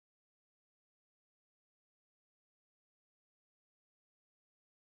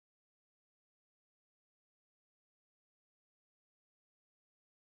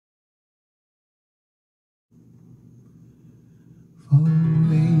Far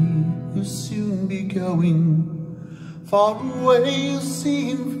away you'll soon be going, far away you'll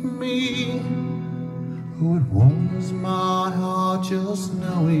seem from me. Oh, it warms my heart just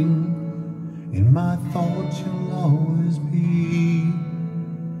knowing in my thoughts you'll always be.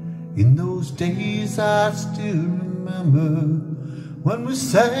 In those days I still remember when we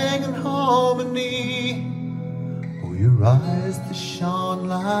sang in harmony. Oh, your eyes that shone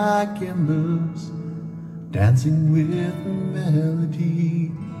like embers, dancing with the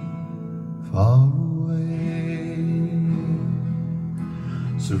melody. Far away,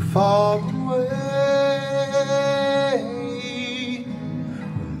 so far away,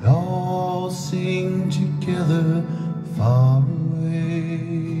 we'll all sing together. Far away,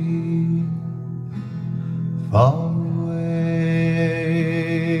 far away,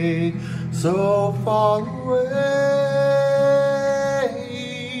 so far away,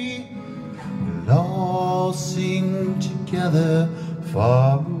 we'll all sing together.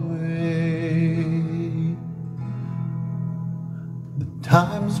 Far away. The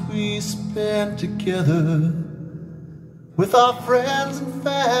times we spent together with our friends and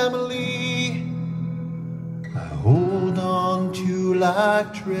family, I hold on to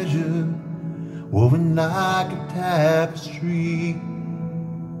like treasure, woven like a tapestry.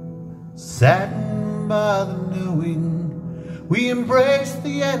 Saddened by the knowing we embrace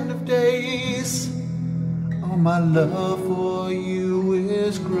the end of days. Oh, my love for you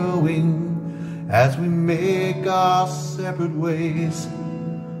is growing as we make our separate ways.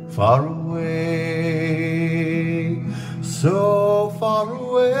 Far away, so far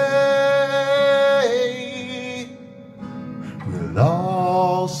away, we'll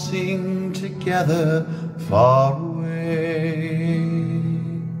all sing together. Far away,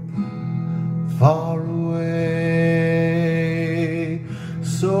 far away,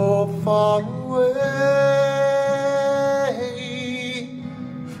 so far away,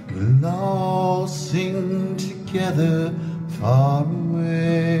 we'll all sing together. Far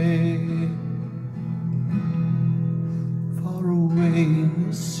away, far away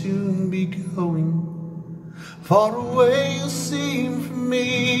you'll soon be going, far away you'll seem from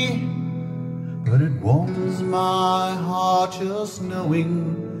me. But it warms my heart just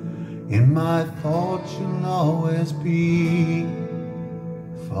knowing in my thoughts you'll always be.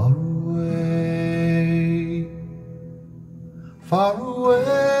 Far away, far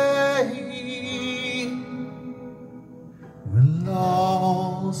away, we'll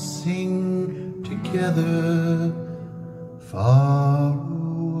all sing together.